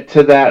them get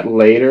to that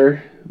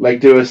later. Like,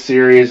 do a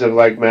series of,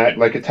 like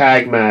a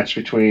tag match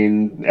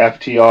between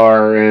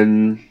FTR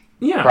and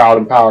Proud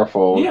and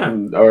Powerful. Yeah.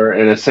 Or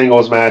in a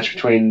singles match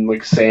between,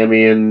 like,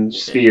 Sammy and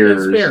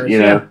Spears.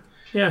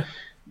 Yeah.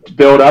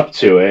 Build up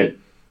to it.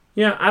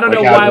 Yeah, I don't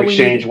know why we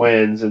exchange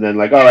wins, and then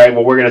all right,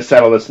 well, we're going to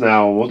settle this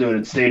now, and we'll do it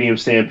in Stadium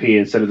Stampede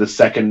instead of the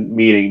second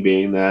meeting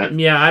being that.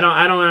 Yeah, I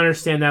don't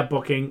understand that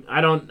booking.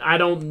 I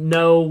don't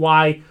know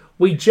why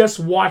we just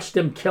watched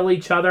them kill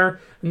each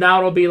other. Now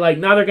it'll be like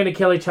now they're going to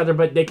kill each other,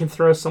 but they can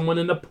throw someone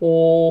in the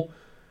pool.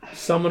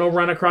 Someone will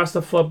run across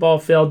the football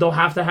field. They'll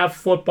have to have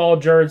football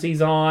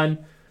jerseys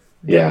on.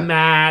 The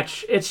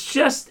match. It's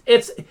just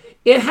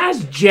it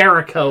has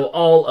Jericho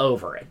all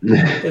over it.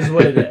 Is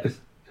what it is.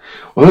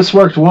 Well, this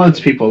worked once.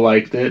 People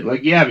liked it.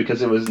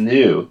 Because it was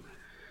new.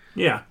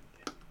 Yeah.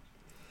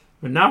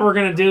 But now we're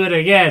going to do it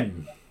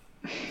again.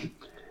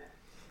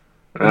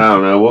 I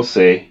don't know. We'll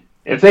see.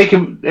 If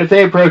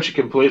they approach it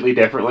completely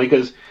differently,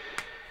 because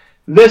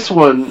this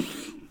one,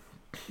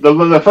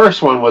 the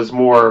first one was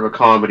more of a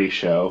comedy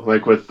show,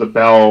 like with the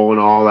bell and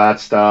all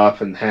that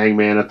stuff, and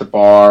Hangman at the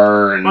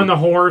bar. And on the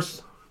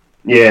horse.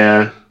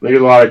 Yeah.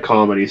 There's a lot of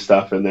comedy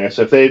stuff in there.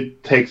 So if they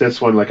take this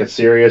one like a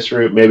serious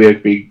route, maybe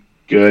it'd be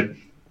good.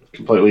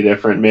 Completely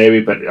different,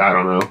 maybe, but I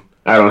don't know.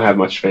 I don't have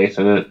much faith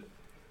in it.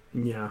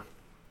 Yeah.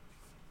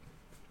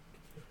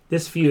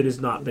 This feud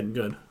has not been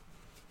good.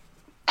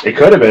 It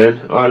could have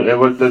been.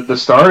 The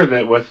start of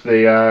it with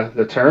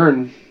the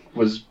turn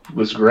was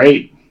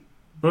great.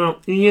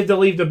 Well, you need to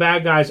leave the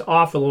bad guys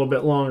off a little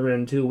bit longer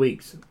than 2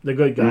 weeks. The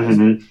good guys.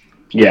 Mm-hmm.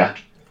 Yeah.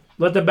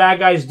 Let the bad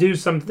guys do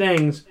some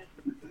things.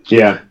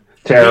 Yeah.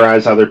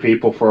 Terrorize other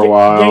people for a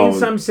while. Gain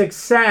some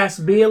success.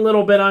 Be a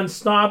little bit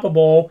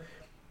unstoppable.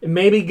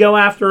 Maybe go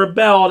after a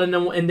belt,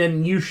 and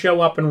then you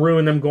show up and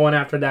ruin them going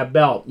after that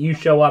belt. You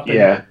show up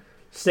and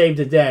save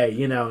the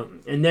day,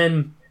 and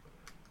then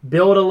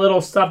build a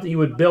little stuff that you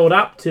would build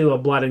up to a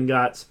Blood and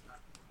Guts.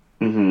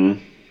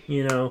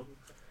 Mm-hmm.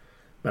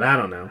 But I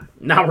don't know.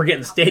 Now we're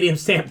getting Stadium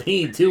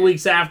Stampede 2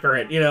 weeks after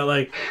it. Here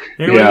we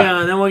go.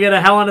 And then we'll get a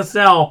Hell in a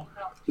Cell.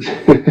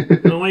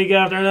 A week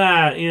after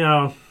that,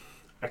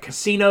 a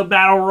Casino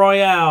Battle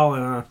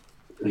Royale.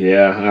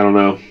 Yeah, I don't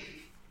know.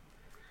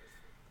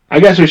 I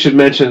guess we should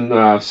mention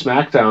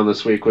SmackDown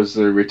this week was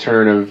the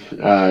return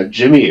of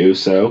Jimmy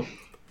Uso.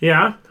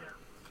 Yeah.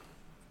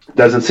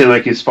 Doesn't seem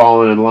like he's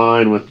fallen in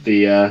line with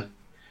the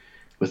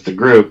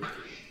group.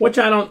 Which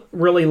I don't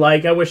really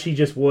like. I wish he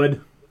just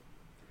would.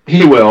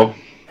 He will.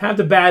 Have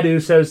the Bad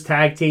Usos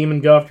tag team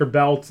and go after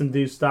belts and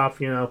do stuff,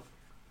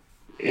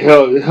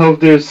 He'll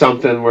do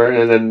something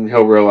and then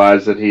he'll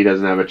realize that he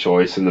doesn't have a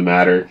choice in the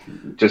matter,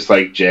 just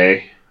like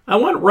Jay. I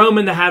want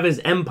Roman to have his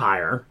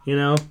empire,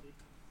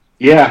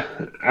 Yeah,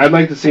 I'd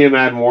like to see him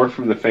add more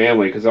from the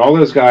family because all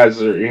those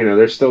guys are,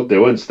 they're still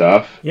doing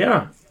stuff.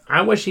 Yeah,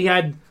 I wish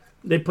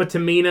they put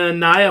Tamina and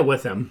Nia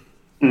with him.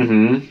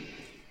 Mm-hmm.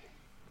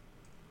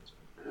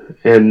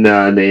 And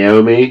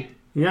Naomi.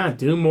 Yeah,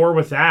 do more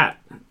with that.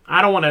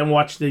 I don't want to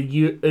watch the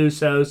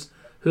Usos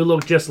who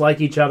look just like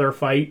each other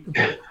fight.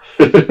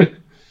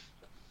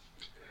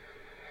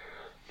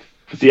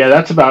 But yeah,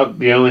 that's about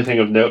the only thing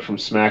of note from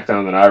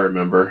SmackDown that I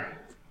remember.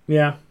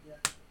 Yeah.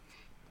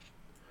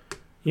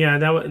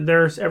 Yeah,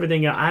 there's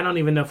everything. I don't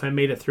even know if I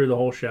made it through the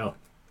whole show.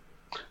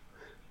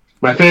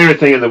 My favorite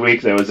thing of the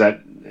week, though,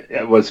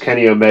 was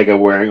Kenny Omega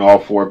wearing all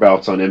 4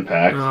 belts on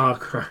Impact. Oh,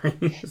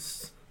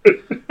 Christ.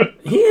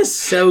 He is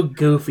so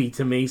goofy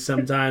to me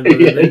sometimes with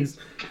the things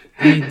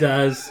he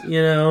does,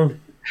 you know.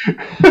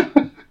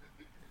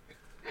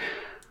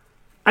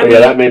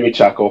 That made me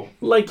chuckle.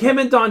 Like him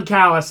and Don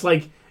Callis,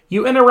 like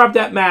you interrupt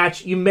that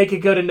match, you make it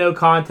go to no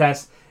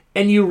contest,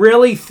 and you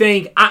really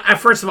think...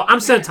 first of all, I'm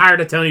so tired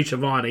of Tony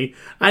Schiavone.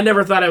 I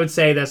never thought I would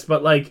say this,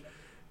 but like...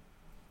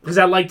 Because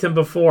I liked him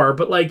before,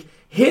 but like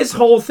his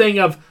whole thing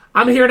of,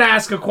 I'm here to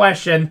ask a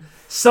question,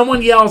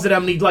 someone yells at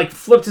him, and he like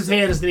flips his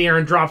hands in the air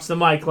and drops the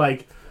mic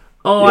like...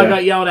 Oh, yeah. I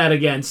got yelled at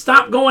again.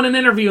 Stop going and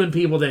interviewing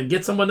people then.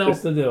 Get someone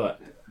else to do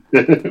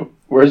it.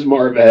 Where's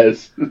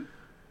Marvez?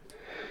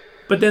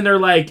 But then they're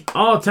like,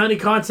 oh, Tony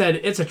Khan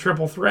said it's a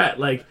triple threat.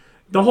 Like,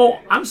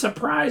 I'm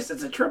surprised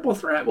it's a triple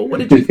threat. Well,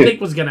 what did you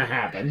think was going to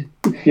happen?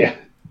 Yeah.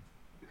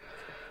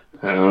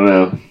 I don't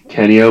know.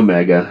 Kenny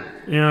Omega.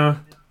 Yeah.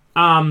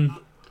 The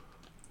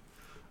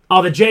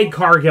Jade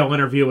Cargill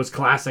interview was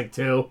classic,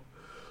 too.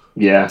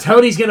 Yeah.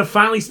 Tony's going to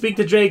finally speak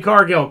to Jade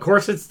Cargill. Of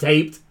course it's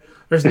taped.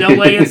 There's no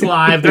way it's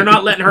live. They're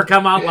not letting her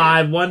come out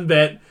live one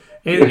bit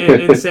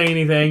and say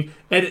anything.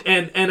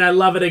 And I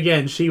love it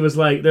again. She was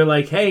like, they're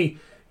like, hey,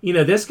 you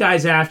know, this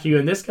guy's after you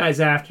and this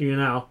guy's after you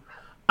now.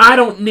 I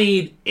don't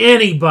need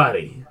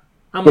anybody.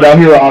 But I'll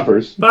hear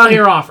offers. But I'll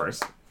hear offers.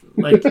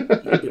 Like,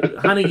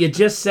 honey, you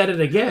just said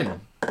it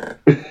again.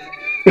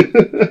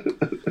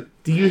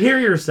 Do you hear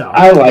yourself?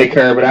 I like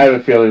her, but I have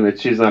a feeling that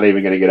she's not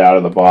even going to get out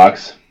of the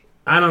box.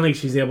 I don't think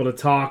she's able to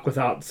talk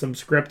without some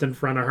script in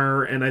front of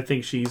her, and I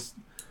think she's...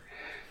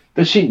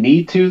 Does she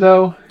need to,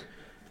 though?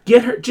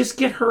 Get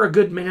her a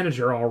good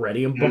manager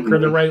already and book her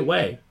the right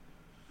way.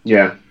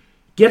 Yeah.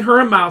 Get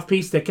her a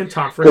mouthpiece that can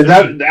talk for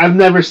her. I've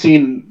never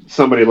seen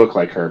somebody look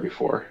like her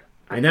before.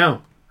 I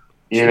know.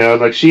 You know,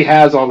 like she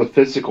has all the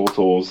physical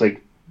tools.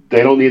 Like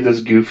they don't need this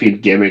goofy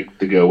gimmick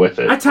to go with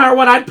it. I tell her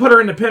what, I'd put her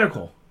in the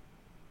Pinnacle.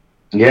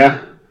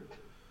 Yeah.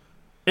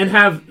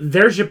 And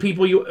there's your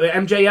people.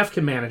 MJF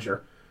can manage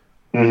her.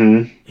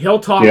 Mm-hmm. He'll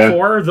talk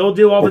for her. They'll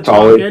do all the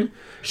talking.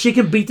 She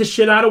can beat the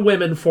shit out of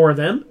women for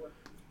them.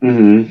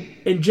 Mm-hmm.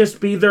 And just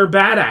be their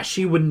badass.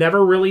 She would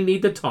never really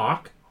need to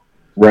talk.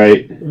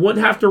 Right.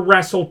 Wouldn't have to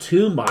wrestle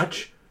too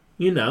much.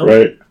 You know.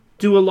 Right.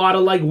 Do a lot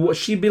of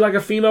she'd be like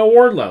a female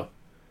Wardlow.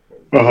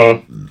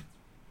 Uh-huh.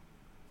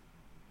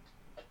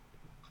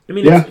 I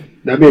mean,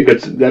 that'd be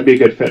a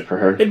good fit for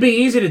her. It'd be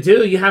easy to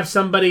do. You have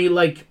somebody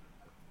like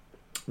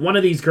one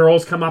of these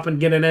girls come up and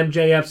get an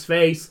MJF's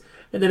face,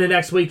 and then the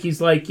next week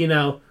he's like, you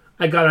know,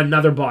 I got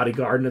another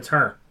bodyguard, and it's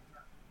her.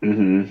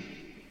 Mm-hmm.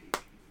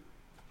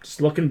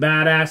 Just looking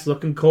badass,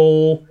 looking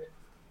cool.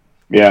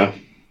 Yeah.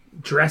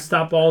 Dressed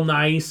up all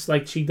nice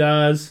like she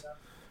does.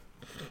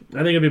 I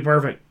think it'd be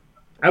perfect.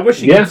 I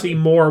wish you could see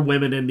more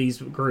women in these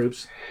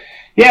groups.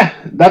 Yeah,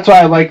 that's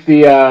why I like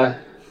the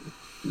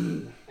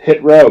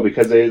Hit Row,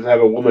 because they have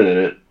a woman in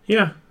it.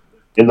 Yeah.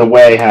 And the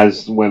Way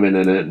has women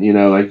in it. You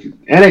know, like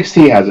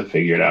NXT has it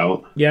figured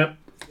out. Yep.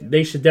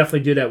 They should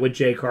definitely do that with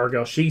Jay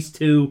Cargill. She's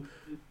too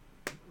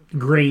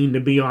green to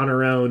be on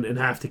her own and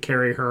have to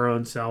carry her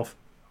own self.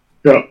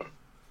 Yeah.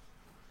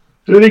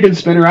 So they can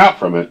spin her out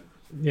from it.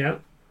 Yeah.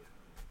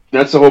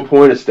 That's the whole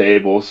point of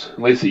stables.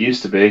 At least it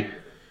used to be.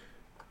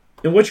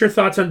 And what's your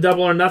thoughts on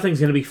Double or Nothing's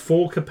going to be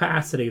full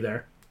capacity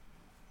there?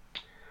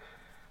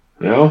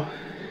 No.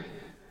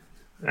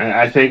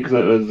 I think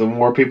the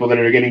more people that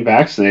are getting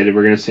vaccinated,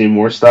 we're going to see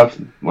more stuff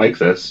like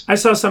this. I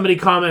saw somebody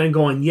commenting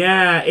going,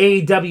 yeah,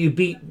 AEW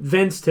beat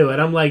Vince to it.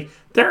 I'm like,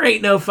 there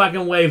ain't no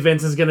fucking way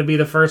Vince is going to be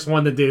the first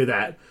one to do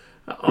that.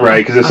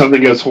 Right, because if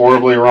something goes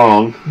horribly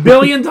wrong. $1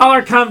 billion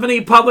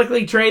company,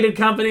 publicly traded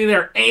company,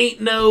 there ain't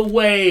no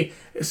way.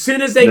 As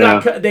soon as they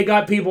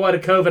got people at a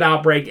COVID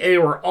outbreak, they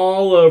were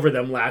all over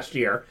them last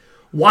year.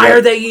 Why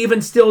are they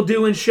even still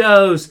doing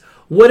shows?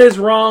 What is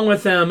wrong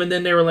with them? And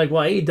then they were like,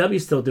 well,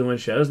 AEW's still doing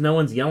shows. No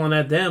one's yelling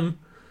at them.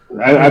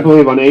 I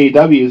believe on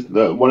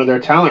AEW, one of their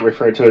talent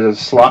referred to it as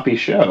a sloppy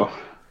show.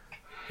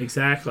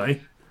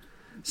 Exactly.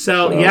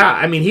 So, yeah,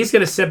 I mean, he's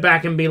going to sit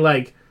back and be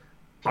like,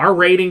 our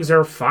ratings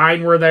are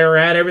fine where they're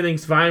at.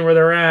 Everything's fine where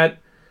they're at.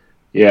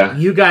 Yeah.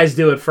 You guys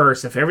do it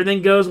first. If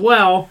everything goes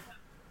well,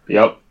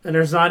 yep, and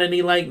there's not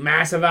any like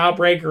massive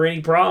outbreak or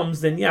any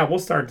problems, then yeah, we'll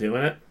start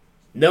doing it.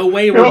 No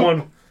way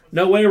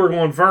we're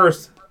going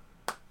first.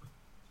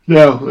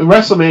 No,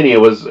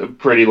 WrestleMania was a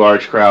pretty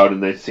large crowd,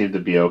 and they seemed to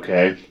be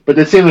okay. But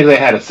it seemed like they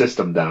had a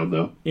system down,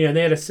 though. Yeah,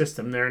 they had a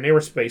system there, and they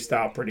were spaced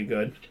out pretty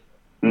good.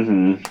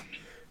 Mm-hmm.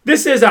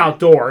 This is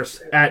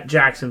outdoors at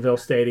Jacksonville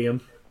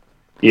Stadium.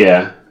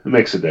 Yeah, it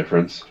makes a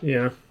difference.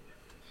 Yeah.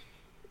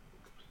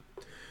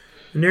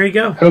 And there you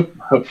go.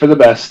 Hope for the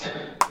best.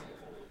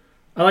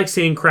 I like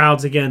seeing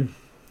crowds again.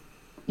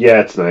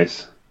 Yeah, it's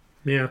nice.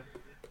 Yeah.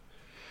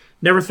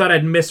 Never thought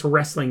I'd miss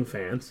wrestling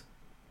fans.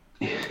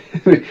 I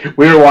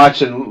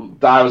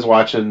was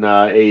watching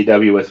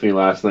AEW with me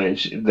last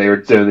night, and they were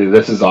doing the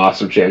 "This is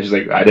awesome" chant. She's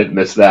like, I didn't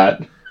miss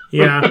that.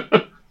 Yeah.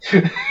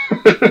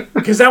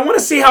 Because I want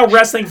to see how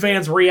wrestling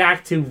fans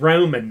react to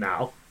Roman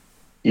now.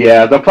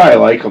 Yeah, they'll probably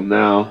like him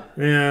now.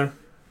 Yeah.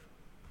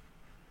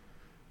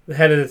 the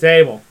head of the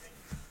table.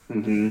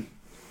 Mm-hmm.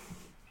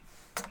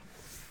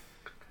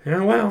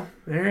 Oh, well.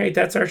 All right,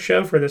 that's our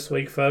show for this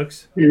week,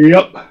 folks.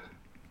 Yep.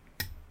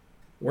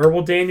 Where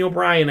will Daniel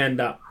Bryan end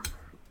up?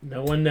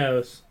 No one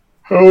knows.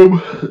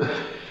 Home.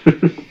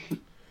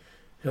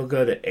 He'll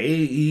go to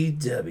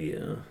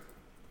AEW.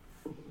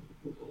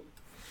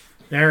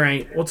 All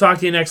right. We'll talk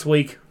to you next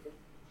week.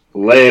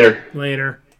 Later. Later.